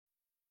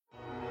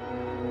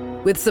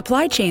With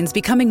supply chains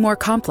becoming more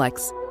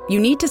complex, you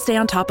need to stay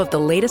on top of the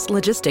latest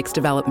logistics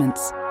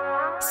developments.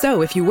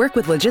 So if you work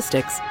with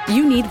logistics,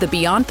 you need the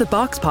Beyond the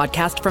Box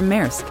podcast from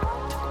Maersk.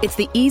 It's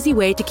the easy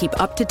way to keep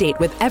up to date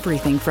with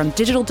everything from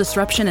digital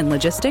disruption in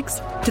logistics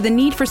to the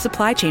need for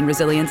supply chain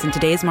resilience in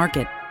today's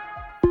market.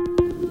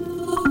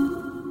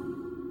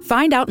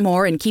 Find out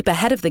more and keep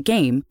ahead of the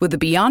game with the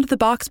Beyond the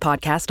Box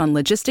podcast on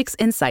logistics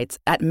insights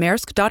at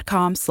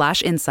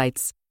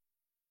maersk.com/insights.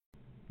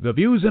 The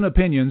views and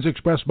opinions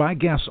expressed by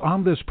guests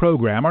on this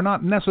program are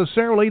not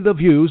necessarily the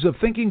views of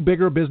Thinking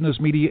Bigger Business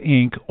Media,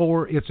 Inc.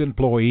 or its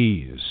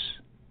employees.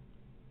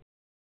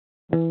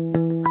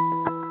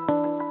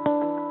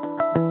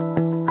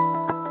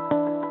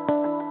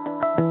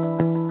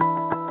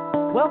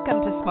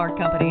 Welcome to Smart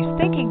Company's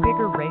Thinking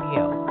Bigger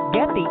Radio.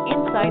 Get the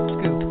inside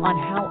scoop on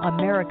how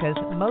America's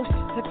most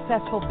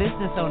successful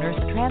business owners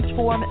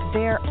transform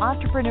their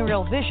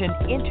entrepreneurial vision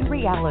into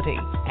reality.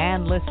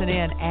 And listen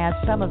in as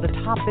some of the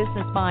top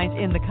business minds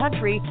in the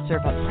country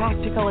serve up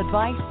practical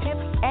advice,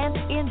 tips, and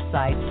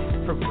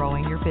insights for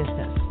growing your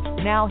business.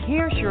 Now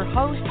here's your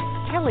host,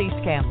 Kelly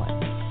Scanlon.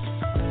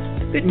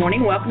 Good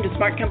morning. Welcome to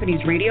Smart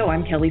Companies Radio.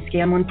 I'm Kelly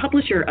Scanlon,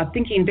 publisher of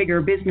Thinking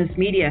Bigger Business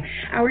Media.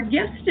 Our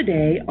guests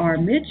today are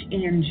Mitch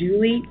and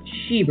Julie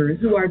Schieber,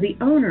 who are the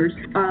owners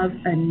of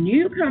a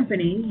new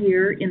company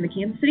here in the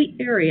Kansas City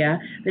area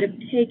that have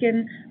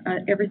taken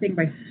everything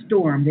by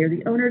storm. They're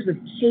the owners of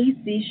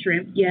KC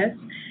Shrimp. Yes,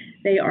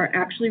 they are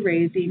actually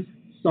raising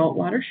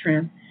saltwater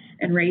shrimp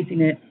and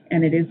raising it,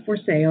 and it is for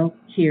sale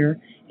here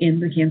in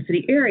the Kansas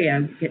City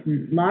area.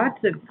 Getting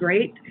lots of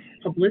great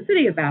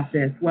publicity about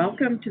this.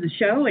 Welcome to the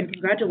show, and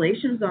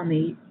congratulations on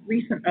the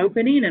recent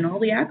opening and all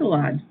the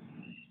accolades.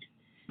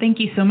 Thank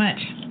you so much.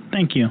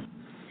 Thank you.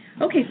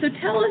 Okay, so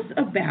tell us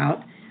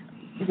about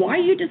why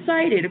you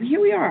decided. I mean, here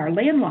we are,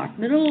 landlocked,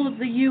 middle of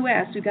the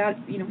U.S. We've got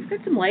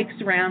some lakes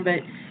around, but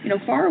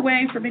far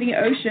away from any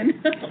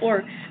ocean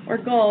or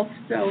Gulf.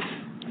 So,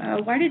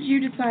 why did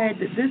you decide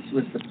that this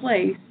was the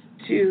place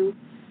to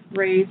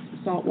raise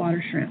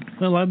saltwater shrimp?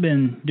 Well, I've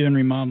been doing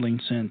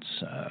remodeling since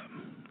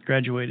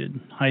graduated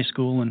high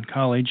school and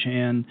college,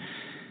 and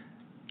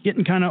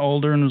getting kind of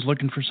older, and was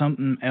looking for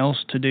something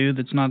else to do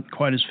that's not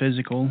quite as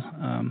physical.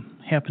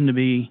 Happened to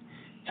be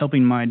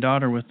helping my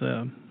daughter with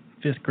a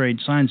 5th grade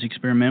science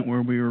experiment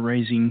where we were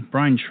raising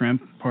brine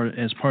shrimp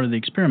as part of the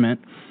experiment,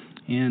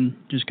 and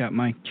just got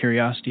my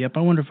curiosity up.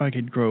 I wonder if I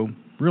could grow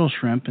real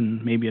shrimp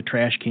and maybe a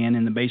trash can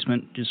in the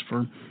basement just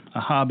for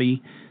a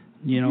hobby.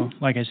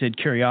 Like I said,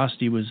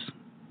 curiosity was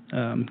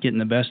getting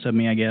the best of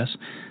me, I guess,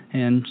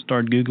 and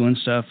started Googling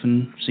stuff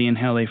and seeing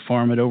how they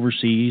farm it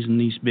overseas in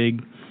these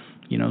big,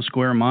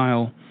 square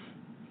mile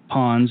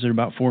ponds that are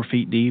about 4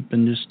 feet deep,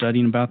 and just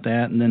studying about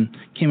that. And then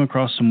came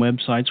across some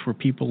websites where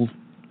people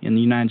in the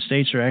United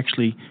States are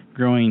actually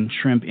growing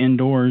shrimp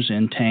indoors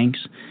in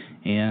tanks,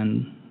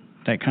 and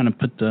that kind of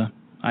put the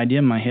idea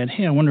in my head,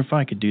 hey, I wonder if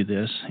I could do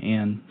this,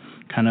 and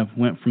kind of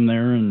went from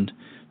there and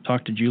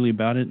talked to Julie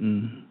about it,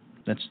 and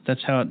that's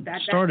how it started.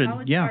 That's how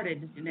it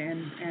started,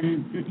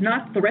 and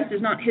not the rest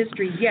is not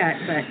history yet,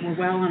 but we're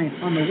well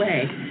on the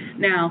way.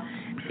 Now,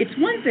 it's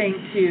one thing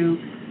to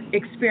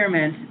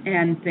experiment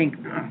and think,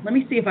 let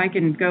me see if I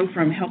can go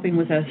from helping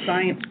with a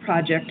science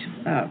project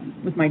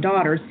with my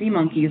daughter, sea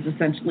monkeys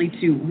essentially,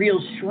 to real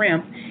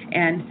shrimp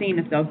and seeing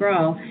if they'll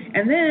grow,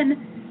 and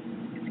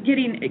then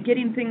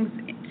getting things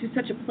to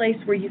such a place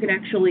where you can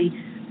actually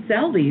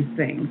sell these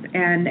things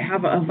and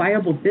have a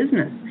viable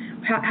business.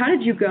 How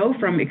did you go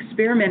from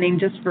experimenting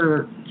just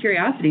for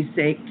curiosity's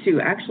sake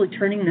to actually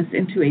turning this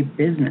into a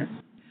business?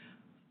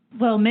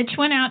 Well, Mitch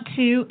went out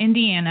to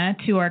Indiana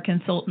to our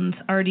consultants,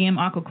 RDM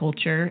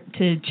Aquaculture,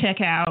 to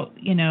check out,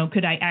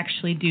 could I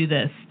actually do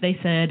this? They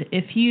said,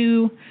 if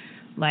you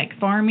like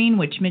farming,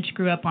 which Mitch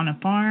grew up on a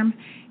farm,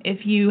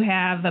 if you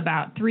have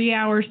about 3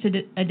 hours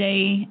a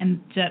day,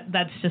 and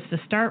that's just to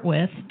start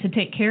with, to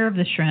take care of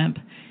the shrimp,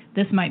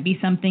 this might be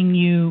something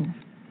you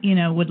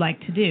would like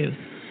to do.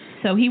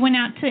 So he went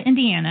out to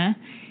Indiana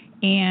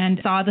and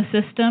saw the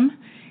system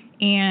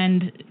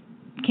and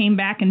came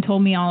back and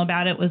told me all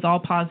about it. It was all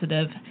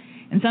positive.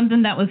 And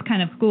something that was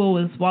kind of cool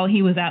was while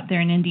he was out there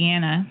in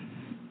Indiana,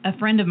 a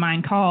friend of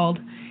mine called,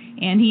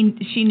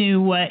 and she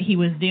knew what he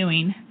was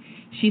doing.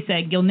 She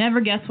said, you'll never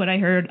guess what I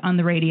heard on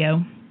the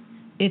radio.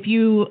 If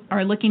you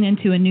are looking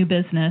into a new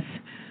business,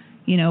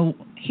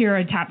 here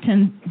are top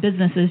 10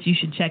 businesses you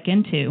should check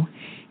into.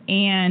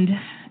 And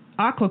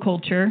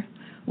aquaculture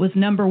was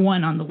number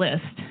 1 on the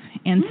list.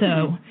 And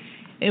so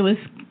it was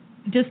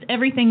just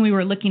everything we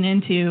were looking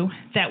into,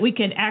 that we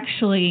could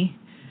actually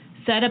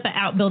set up an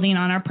outbuilding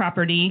on our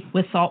property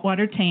with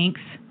saltwater tanks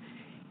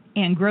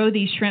and grow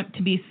these shrimp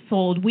to be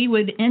sold. We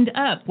would end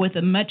up with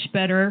a much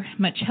better,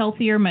 much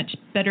healthier, much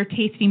better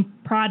tasting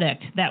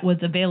product that was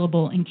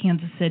available in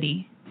Kansas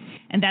City.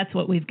 And that's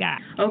what we've got.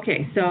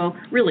 Okay, so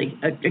really,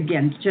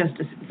 again, just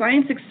a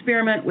science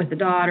experiment with the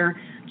daughter,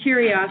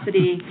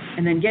 curiosity,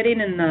 and then getting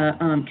in the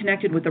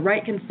connected with the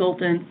right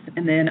consultants,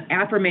 and then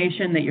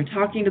affirmation that you're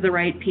talking to the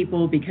right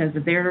people because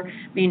they're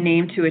being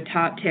named to a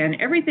top 10.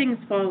 Everything's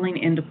falling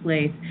into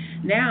place.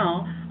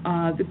 Now,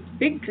 the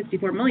big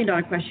 $64 million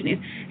question is,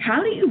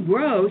 how do you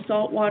grow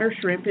saltwater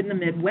shrimp in the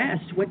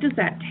Midwest? What does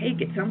that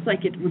take? It sounds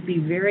like it would be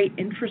very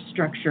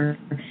infrastructure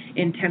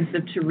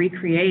intensive to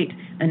recreate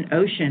an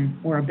ocean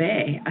or a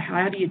bay.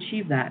 How do you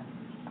achieve that?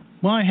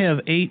 Well, I have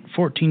 8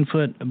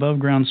 14-foot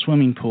above-ground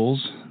swimming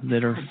pools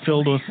that are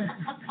filled with,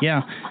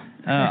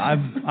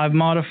 I've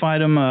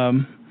modified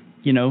them,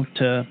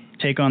 to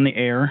take on the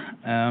air,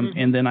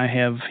 and then I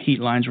have heat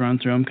lines run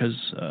through them because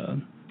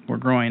we're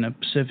growing a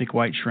Pacific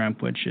white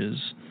shrimp, which is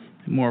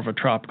more of a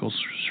tropical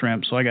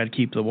shrimp, so I got to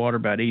keep the water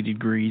about 80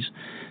 degrees,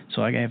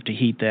 so I have to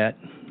heat that.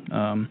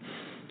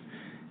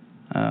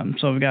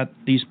 So I've got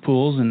these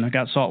pools, and I've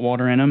got salt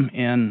water in them,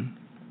 and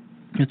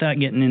without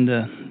getting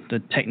into the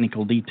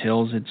technical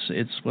details,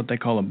 it's what they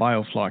call a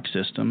biofloc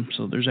system.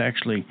 So there's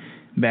actually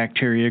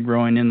bacteria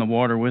growing in the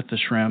water with the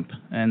shrimp,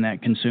 and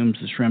that consumes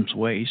the shrimp's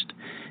waste.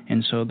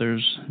 And so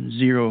there's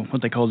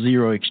what they call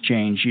zero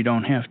exchange. You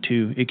don't have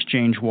to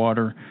exchange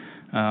water.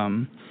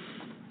 And,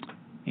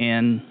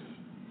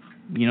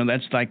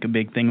 that's like a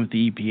big thing with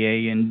the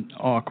EPA and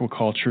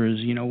aquaculture is,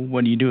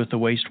 what do you do with the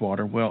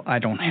wastewater? Well, I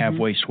don't have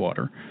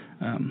wastewater.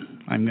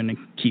 I'm going to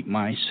keep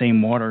my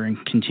same water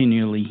and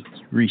continually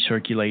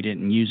recirculate it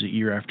and use it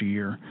year after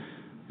year.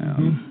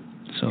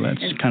 So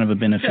that's kind of a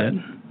benefit.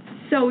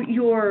 So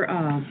your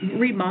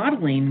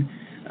remodeling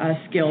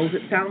skills,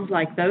 it sounds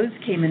like those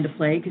came into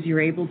play because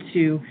you're able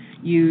to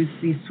use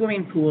these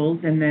swimming pools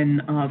and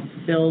then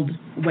build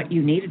what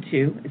you needed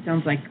to. It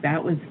sounds like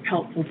that was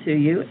helpful to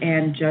you,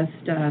 and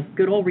just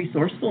good old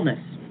resourcefulness.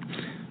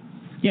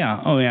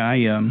 Yeah. Oh,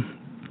 yeah.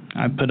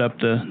 I put up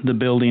the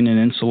building and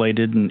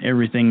insulated and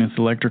everything with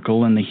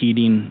electrical and the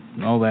heating,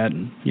 all that.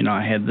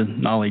 I had the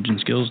knowledge and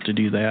skills to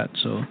do that.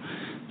 So,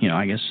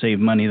 I guess save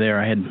money there.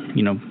 I had,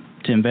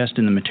 to invest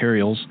in the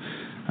materials.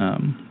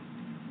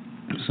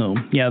 So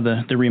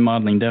the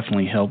remodeling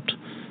definitely helped.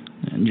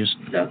 And just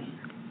So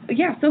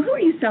who are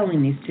you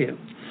selling these to?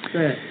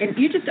 And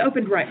you just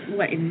opened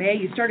in May?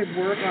 You started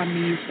work on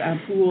these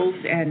pools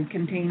and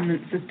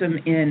containment system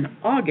in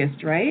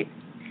August, right?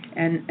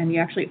 And you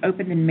actually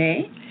opened in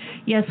May?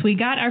 Yes, we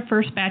got our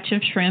first batch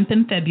of shrimp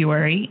in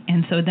February,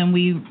 and so then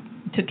we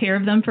took care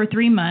of them for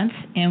 3 months,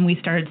 and we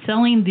started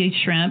selling these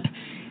shrimp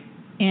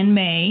in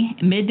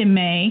mid to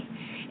May.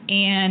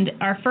 And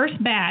our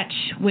first batch,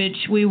 which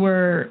we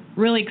were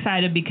really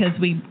excited because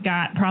we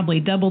got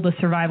probably double the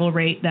survival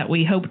rate that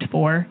we hoped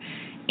for,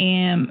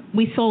 and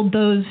we sold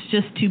those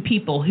just to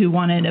people who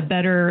wanted a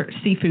better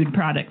seafood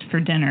product for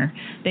dinner.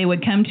 They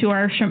would come to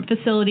our shrimp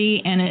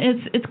facility, and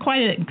it's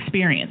quite an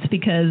experience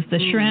because the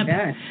shrimp,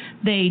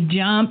 they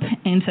jump,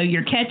 and so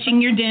you're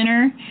catching your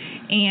dinner,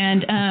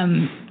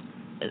 and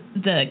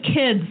the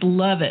kids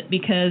love it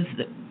because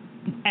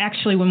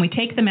actually when we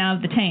take them out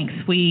of the tanks,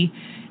 we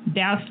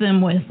douse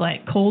them with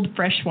like cold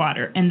fresh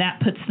water, and that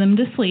puts them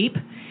to sleep.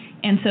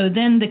 And so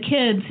then the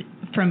kids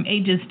from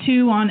ages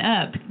 2 on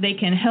up, they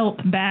can help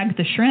bag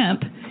the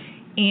shrimp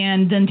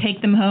and then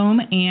take them home.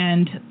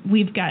 And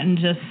we've gotten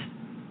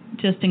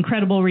just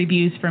incredible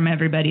reviews from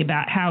everybody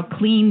about how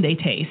clean they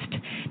taste,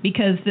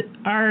 because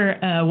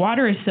our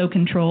water is so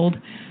controlled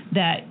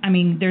that,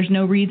 there's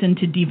no reason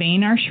to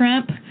devein our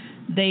shrimp.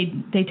 They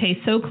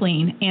taste so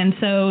clean. And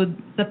so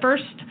the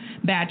first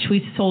batch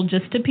we sold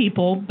just to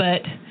people,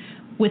 but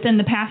within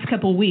the past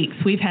couple weeks,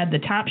 we've had the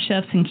top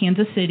chefs in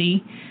Kansas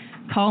City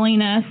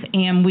calling us,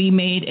 and we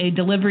made a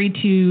delivery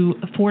to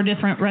 4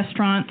 different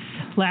restaurants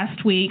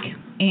last week,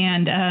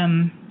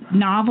 and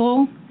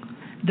Novel,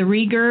 The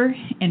Rieger,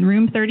 and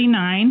Room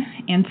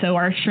 39, and so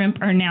our shrimp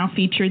are now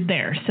featured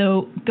there.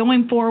 So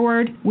going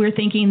forward, we're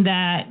thinking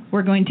that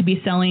we're going to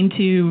be selling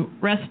to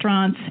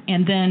restaurants,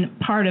 and then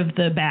part of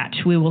the batch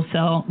we will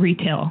sell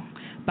retail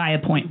by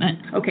appointment.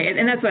 Okay,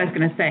 and that's what I was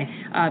going to say.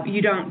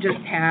 You don't just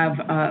have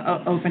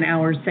open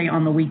hours, say,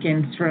 on the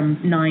weekends from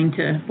 9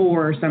 to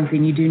 4 or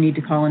something. You do need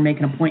to call and make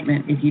an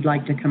appointment if you'd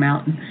like to come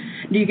out.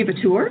 Do you give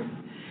a tour?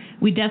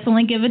 We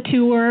definitely give a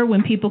tour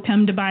when people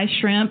come to buy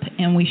shrimp,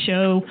 and we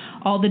show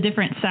all the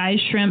different size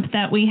shrimp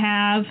that we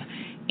have.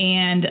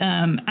 And,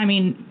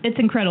 it's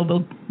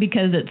incredible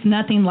because it's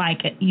nothing like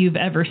you've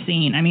ever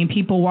seen.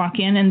 People walk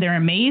in and they're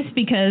amazed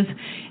because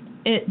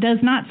it does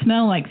not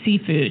smell like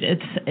seafood.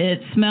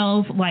 It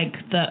smells like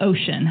the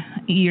ocean.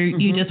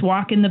 You just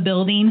walk in the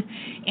building,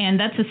 and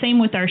that's the same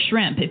with our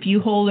shrimp. If you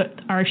hold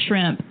our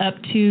shrimp up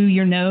to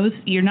your nose,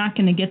 you're not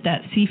going to get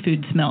that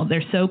seafood smell.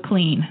 They're so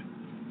clean.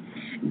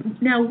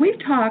 Now, we've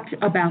talked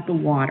about the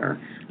water,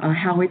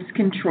 how it's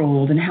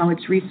controlled and how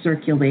it's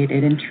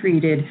recirculated and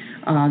treated,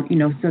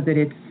 so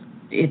that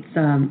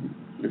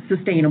it's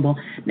sustainable.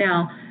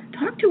 Now,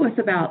 talk to us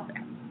about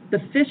the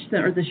fish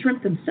or the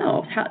shrimp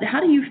themselves. How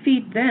do you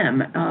feed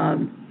them?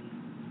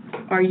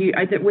 Are you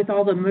with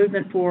all the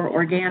movement for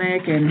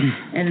organic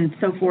and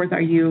so forth?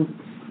 Are you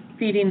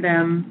feeding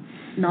them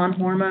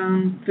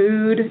non-hormone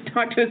food?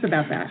 Talk to us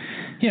about that.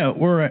 Yeah,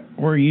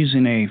 we're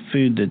using a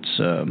food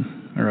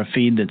a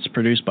feed that's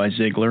produced by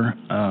Ziegler.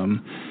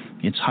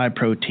 It's high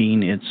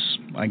protein. It's,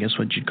 I guess,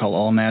 what you'd call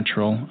all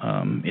natural.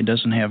 It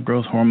doesn't have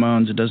growth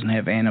hormones. It doesn't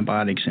have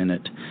antibiotics in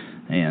it,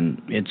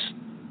 and it's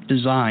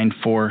designed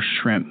for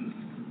shrimp,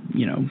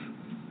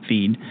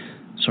 feed,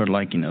 sort of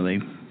like, they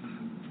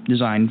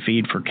design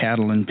feed for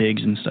cattle and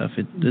pigs and stuff.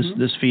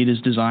 This feed is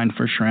designed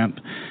for shrimp,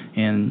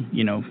 and,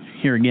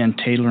 here again,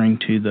 tailoring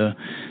to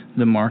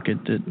the market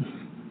that,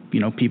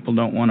 people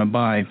don't want to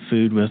buy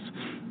food with,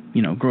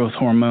 growth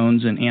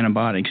hormones and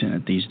antibiotics in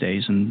it these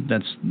days, and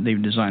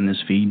they've designed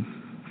this feed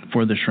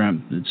for the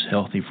shrimp that's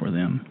healthy for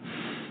them.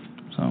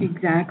 So.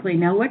 Exactly.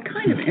 Now, what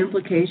kind of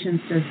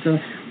implications does the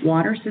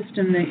water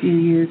system that you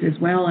use, as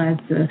well as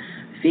the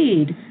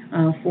feed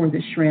for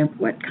the shrimp,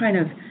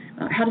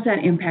 how does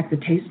that impact the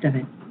taste of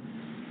it?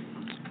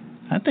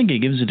 I think it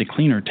gives it a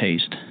cleaner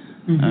taste.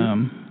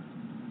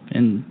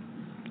 And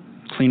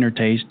cleaner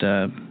taste,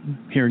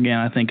 here again,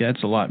 I think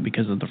that's a lot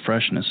because of the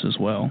freshness as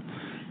well.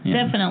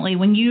 Yeah. Definitely.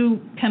 When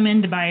you come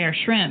in to buy our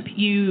shrimp,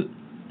 you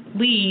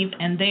leave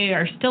and they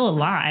are still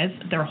alive.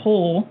 They're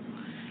whole.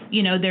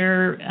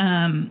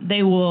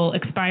 They will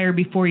expire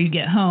before you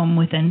get home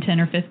within 10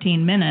 or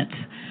 15 minutes.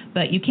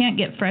 But you can't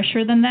get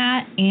fresher than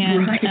that.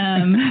 And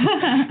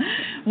right.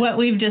 What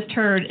we've just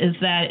heard is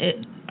that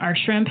our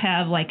shrimp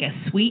have like a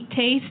sweet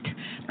taste,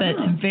 but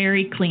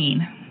very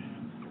clean.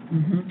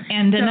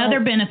 And another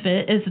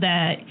benefit is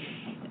that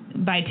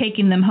by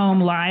taking them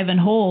home live and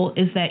whole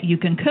is that you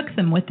can cook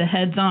them with the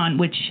heads on,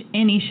 which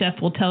any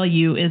chef will tell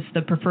you is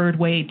the preferred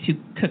way to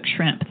cook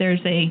shrimp. There's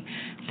a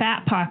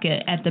fat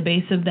pocket at the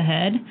base of the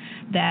head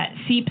that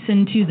seeps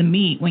into the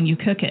meat when you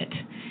cook it.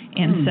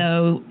 And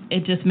so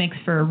it just makes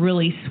for a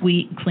really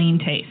sweet, clean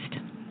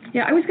taste.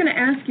 Yeah, I was going to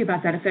ask you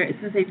about that.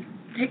 Since they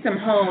take them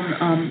home,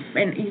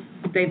 and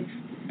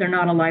they're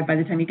not alive by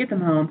the time you get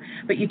them home,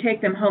 but you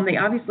take them home, they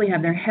obviously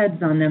have their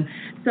heads on them.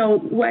 So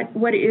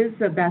what is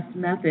the best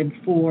method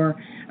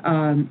for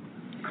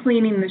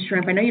cleaning the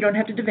shrimp? I know you don't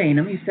have to devein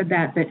them, you said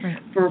that, but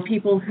for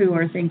people who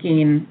are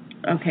thinking,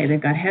 okay,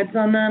 they've got heads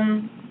on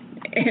them,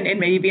 and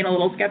maybe being a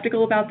little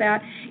skeptical about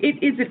that,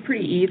 is it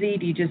pretty easy?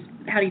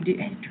 How do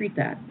you treat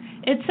that?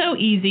 It's so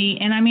easy,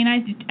 and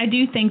I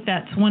do think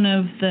that's one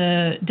of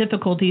the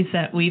difficulties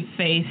that we've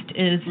faced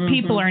is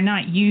people are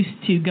not used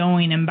to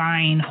going and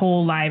buying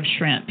whole live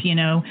shrimp,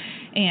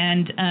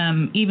 and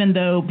even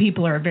though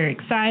people are very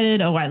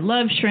excited, I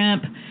love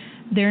shrimp,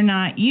 they're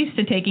not used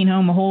to taking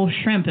home a whole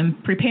shrimp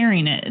and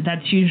preparing it.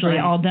 That's usually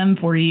all done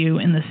for you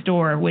in the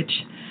store, which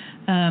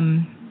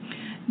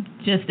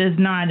just is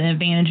not an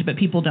advantage, but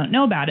people don't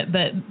know about it.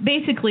 But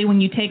basically,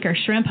 when you take our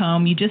shrimp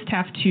home, you just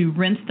have to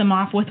rinse them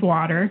off with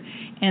water,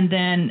 and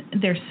then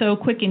they're so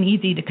quick and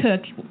easy to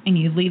cook, and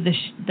you leave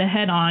the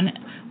head on.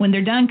 When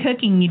they're done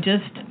cooking, you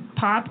just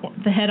pop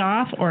the head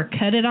off or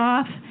cut it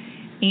off,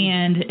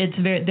 and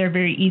they're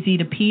very easy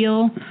to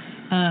peel.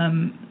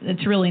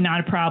 It's really not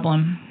a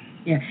problem.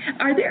 Yeah.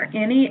 Are there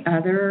any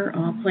other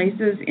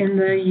places in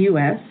the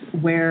U.S.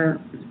 where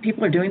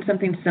people are doing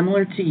something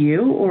similar to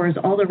you, or is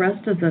all the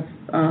rest of the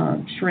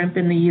shrimp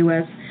in the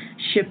U.S.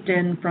 shipped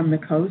in from the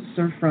coasts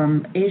or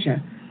from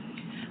Asia?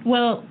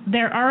 Well,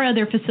 there are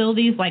other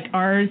facilities like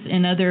ours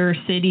in other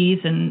cities,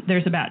 and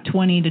there's about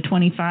 20 to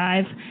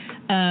 25.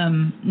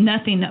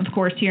 Nothing, of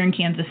course, here in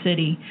Kansas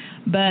City.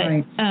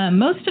 But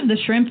most of the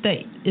shrimp that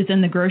is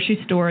in the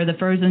grocery store, the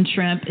frozen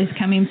shrimp, is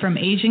coming from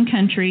Asian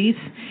countries.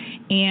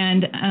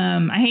 And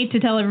I hate to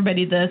tell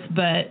everybody this,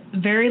 but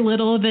very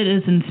little of it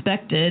is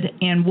inspected.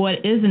 And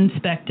what is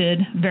inspected,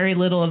 very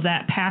little of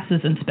that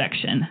passes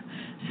inspection.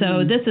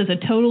 So this is a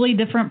totally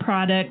different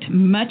product,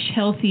 much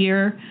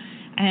healthier.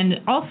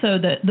 And also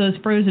those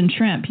frozen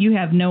shrimp, you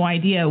have no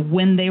idea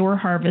when they were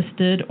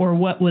harvested or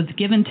what was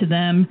given to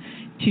them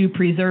to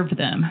preserve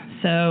them.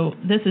 So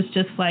this is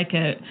just like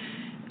a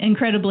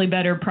incredibly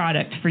better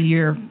product for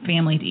your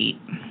family to eat.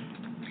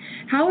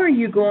 How are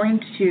you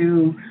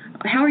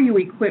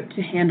equipped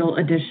to handle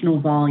additional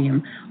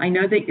volume? I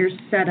know that you're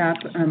set up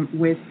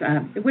with,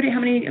 how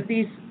many of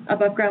these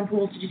above ground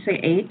pools did you say,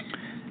 8?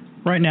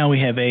 Right now we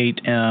have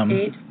 8.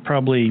 8?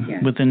 Probably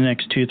within the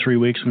next 2-3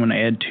 weeks I'm going to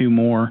add 2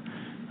 more.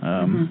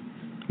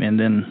 And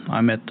then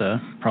I'm at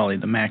probably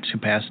the max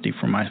capacity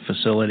for my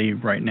facility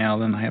right now.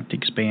 Then I have to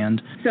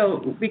expand.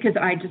 So, because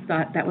I just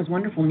thought that was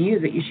wonderful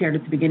news that you shared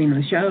at the beginning of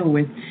the show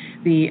with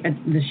the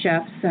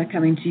chefs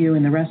coming to you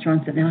and the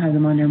restaurants that now have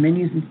them on their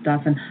menus and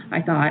stuff. And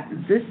I thought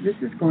this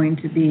is going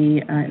to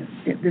be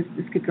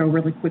this could go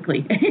really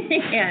quickly.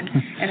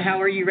 and how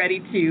are you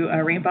ready to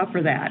ramp up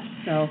for that?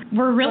 So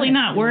we're really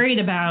not worried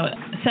about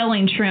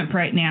selling shrimp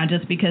right now,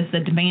 just because the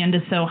demand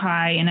is so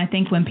high. And I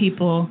think when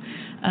people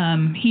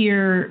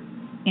hear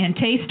and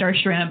taste our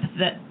shrimp,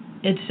 that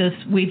it's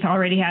just, we've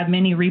already had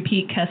many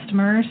repeat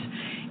customers.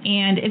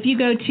 And if you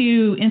go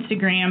to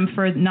Instagram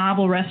for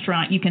Novel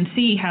Restaurant, you can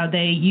see how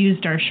they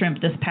used our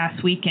shrimp this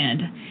past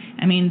weekend.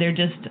 I mean, they're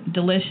just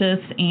delicious,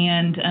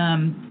 and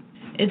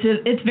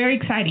it's very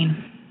exciting.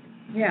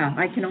 Yeah,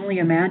 I can only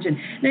imagine.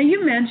 Now,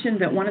 you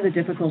mentioned that one of the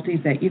difficulties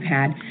that you've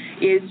had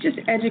is just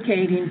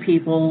educating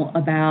people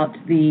about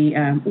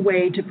the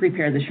way to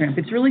prepare the shrimp.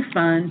 It's really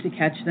fun to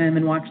catch them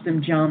and watch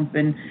them jump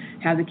and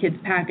have the kids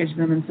package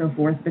them and so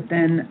forth, but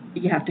then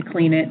you have to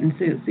clean it, and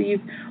so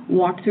you've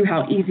walked through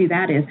how easy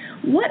that is.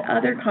 What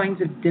other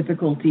kinds of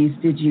difficulties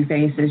did you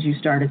face as you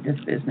started this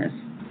business?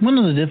 One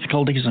of the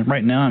difficulties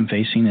right now I'm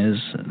facing is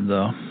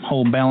the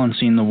whole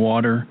balancing the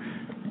water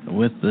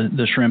with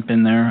the shrimp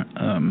in there.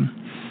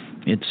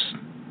 It's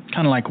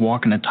kind of like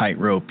walking a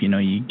tightrope.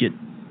 You get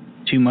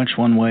too much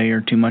one way or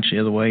too much the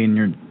other way,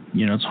 and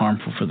it's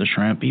harmful for the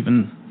shrimp.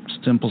 Even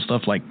simple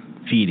stuff like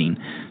feeding.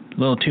 A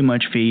little too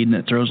much feed, and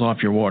it throws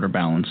off your water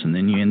balance, and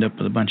then you end up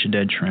with a bunch of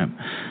dead shrimp.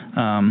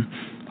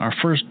 Our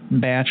first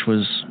batch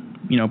was,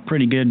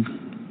 pretty good.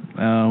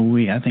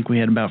 I think we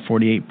had about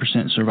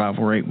 48%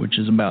 survival rate, which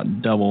is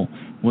about double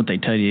what they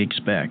tell you to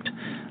expect.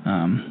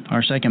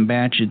 Our second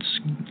batch,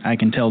 I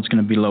can tell it's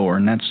going to be lower,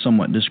 and that's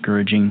somewhat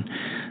discouraging.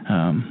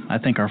 I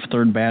think our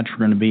third batch, we're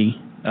going to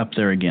be up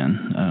there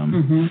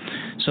again.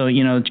 So,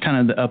 it's kind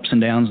of the ups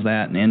and downs of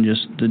that, and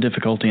just the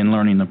difficulty in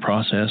learning the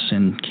process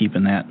and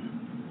keeping that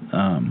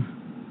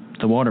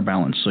the water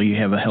balance, so you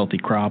have a healthy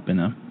crop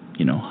and a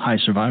high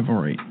survival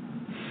rate.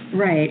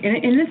 Right,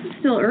 and this is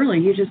still early.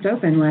 You just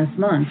opened last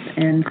month,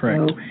 and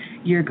Correct. So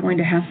you're going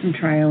to have some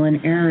trial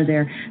and error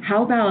there.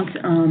 How about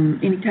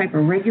any type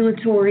of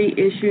regulatory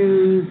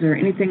issues or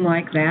anything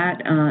like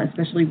that,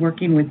 especially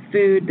working with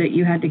food that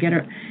you've had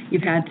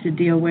to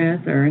deal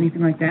with, or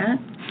anything like that?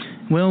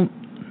 Well,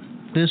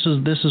 this is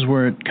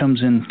where it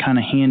comes in kind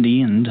of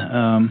handy, and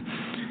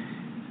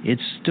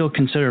it's still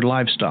considered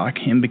livestock,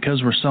 and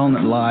because we're selling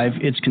it live,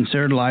 it's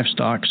considered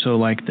livestock. So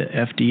like the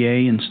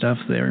FDA and stuff,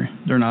 they're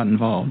not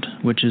involved,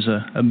 which is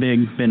a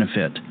big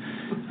benefit.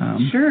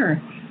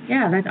 Sure.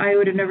 Yeah, that I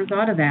would have never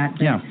thought of that.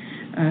 Yeah.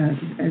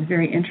 It's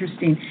very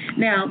interesting.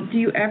 Now, do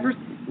you ever?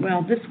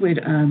 Well, this would.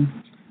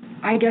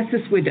 I guess this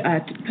would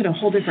put a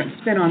whole different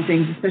spin on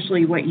things,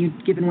 especially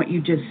given what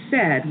you just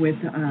said with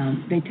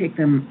they take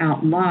them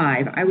out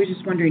live. I was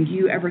just wondering, do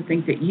you ever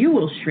think that you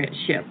will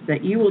ship,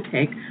 that you will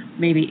take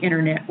maybe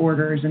internet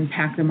orders and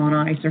pack them on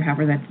ice or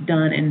however that's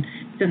done and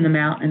send them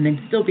out, and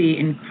they'd still be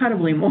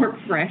incredibly more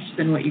fresh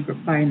than what you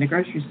buy in the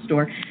grocery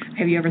store?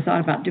 Have you ever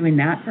thought about doing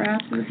that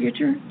perhaps in the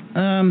future?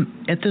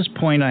 At this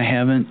point, I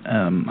haven't.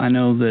 I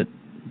know that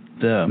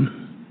the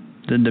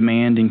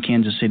demand in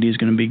Kansas City is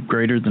going to be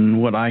greater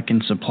than what I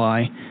can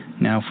supply.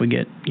 Now, if we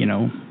get,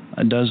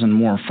 a dozen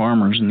more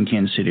farmers in the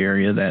Kansas City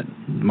area, that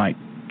might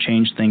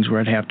change things where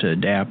I'd have to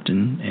adapt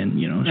and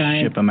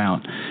Right. ship them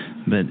out.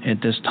 But at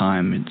this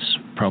time, it's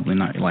probably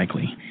not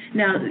likely.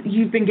 Now,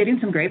 you've been getting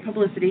some great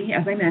publicity,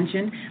 as I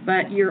mentioned,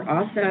 but you're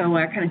also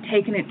kind of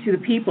taking it to the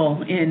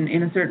people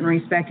in a certain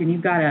respect, and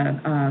you've got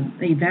an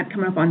event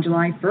coming up on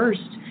July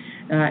 1st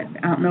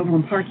out in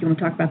Overland Park. You want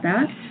to talk about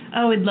that?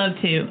 Oh, we'd love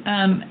to.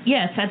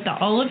 Yes, at the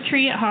Olive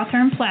Tree at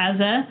Hawthorne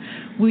Plaza.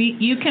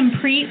 You can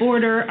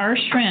pre-order our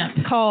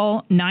shrimp.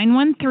 Call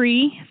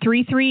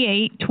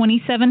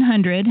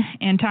 913-338-2700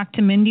 and talk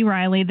to Mindy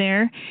Riley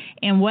there.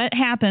 And what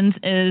happens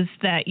is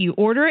that you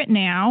order it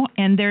now,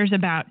 and there's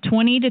about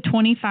 20 to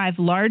 25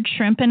 large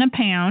shrimp in a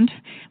pound.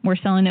 We're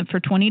selling it for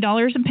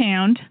 $20 a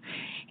pound.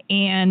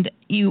 And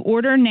you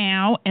order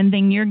now, and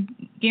then you're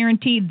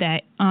guaranteed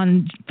that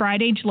on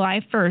Friday,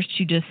 July 1st,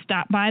 you just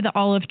stop by the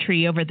Olive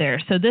Tree over there.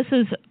 So this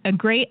is a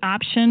great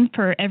option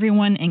for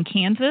everyone in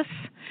Kansas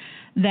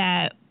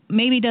that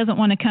maybe doesn't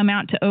want to come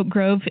out to Oak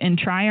Grove and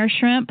try our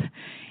shrimp.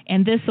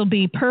 And this will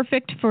be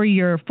perfect for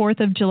your 4th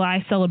of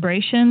July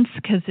celebrations,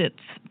 because it's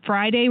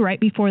Friday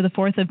right before the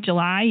 4th of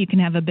July. You can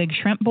have a big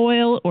shrimp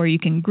boil, or you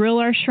can grill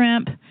our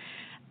shrimp.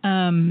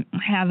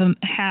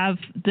 Have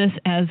this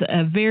as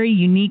a very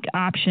unique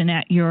option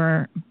at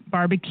your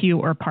barbecue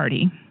or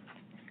party.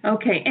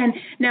 Okay, and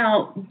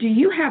now, do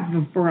you have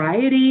a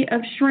variety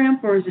of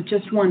shrimp, or is it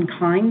just one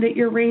kind that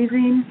you're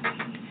raising?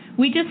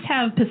 We just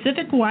have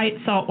Pacific white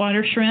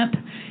saltwater shrimp,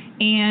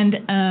 and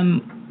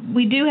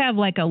we do have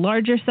like a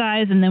larger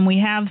size, and then we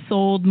have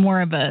sold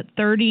more of a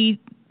 30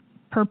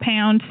 per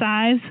pound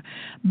size,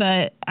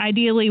 but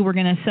ideally we're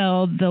going to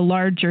sell the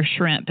larger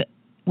shrimp,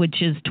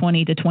 which is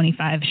 20 to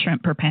 25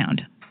 shrimp per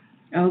pound.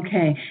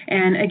 Okay,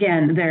 and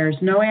again, there's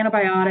no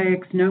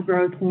antibiotics, no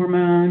growth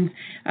hormones,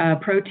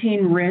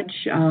 protein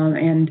rich,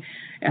 and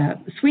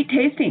sweet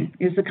tasting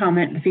is the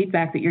comment, the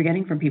feedback that you're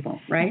getting from people,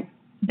 right?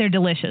 They're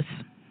delicious.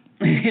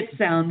 It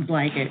sounds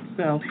like it.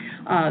 So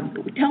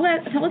tell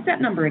us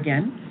that number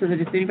again, so that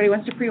if anybody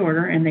wants to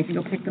pre-order, and they can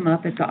go pick them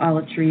up at the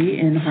Olive Tree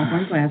in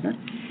Hawthorne Plaza.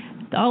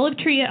 The Olive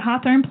Tree at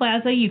Hawthorne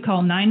Plaza, you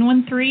call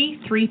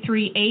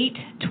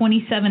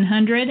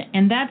 913-338-2700,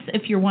 and that's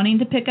if you're wanting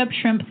to pick up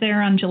shrimp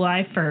there on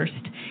July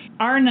 1st.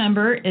 Our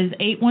number is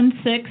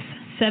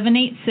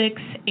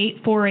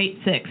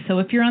 816-786-8486. So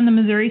if you're on the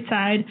Missouri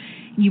side,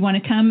 you want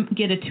to come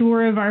get a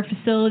tour of our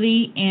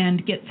facility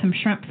and get some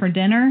shrimp for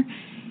dinner,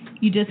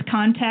 you just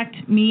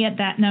contact me at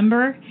that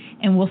number,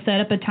 and we'll set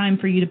up a time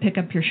for you to pick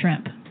up your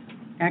shrimp.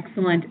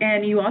 Excellent.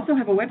 And you also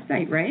have a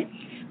website, right?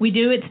 We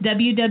do. It's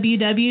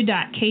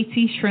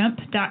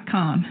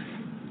www.ktshrimp.com.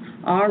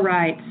 All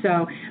right,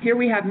 so here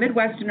we have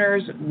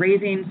Midwesterners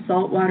raising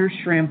saltwater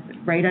shrimp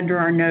right under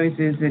our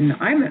noses, and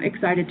I'm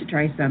excited to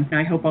try some.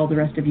 I hope all the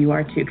rest of you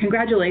are too.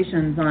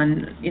 Congratulations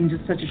on, in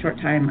just such a short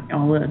time,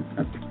 all the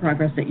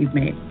progress that you've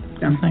made.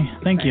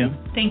 Thank you.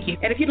 Thank you.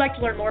 And if you'd like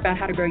to learn more about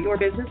how to grow your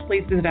business,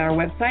 please visit our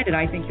website at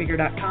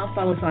ithinkbigger.com.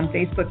 Follow us on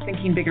Facebook,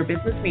 Thinking Bigger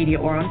Business Media,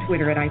 or on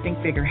Twitter at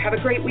ithinkbigger. Have a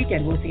great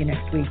weekend. We'll see you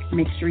next week.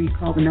 Make sure you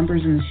call the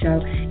numbers in the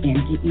show and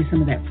get you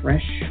some of that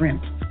fresh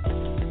shrimp.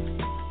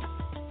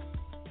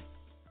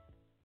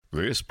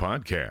 This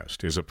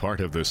podcast is a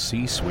part of the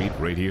C-Suite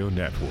Radio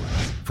Network.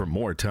 For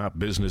more top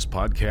business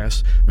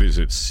podcasts,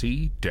 visit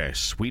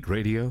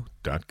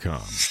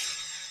c-suiteradio.com.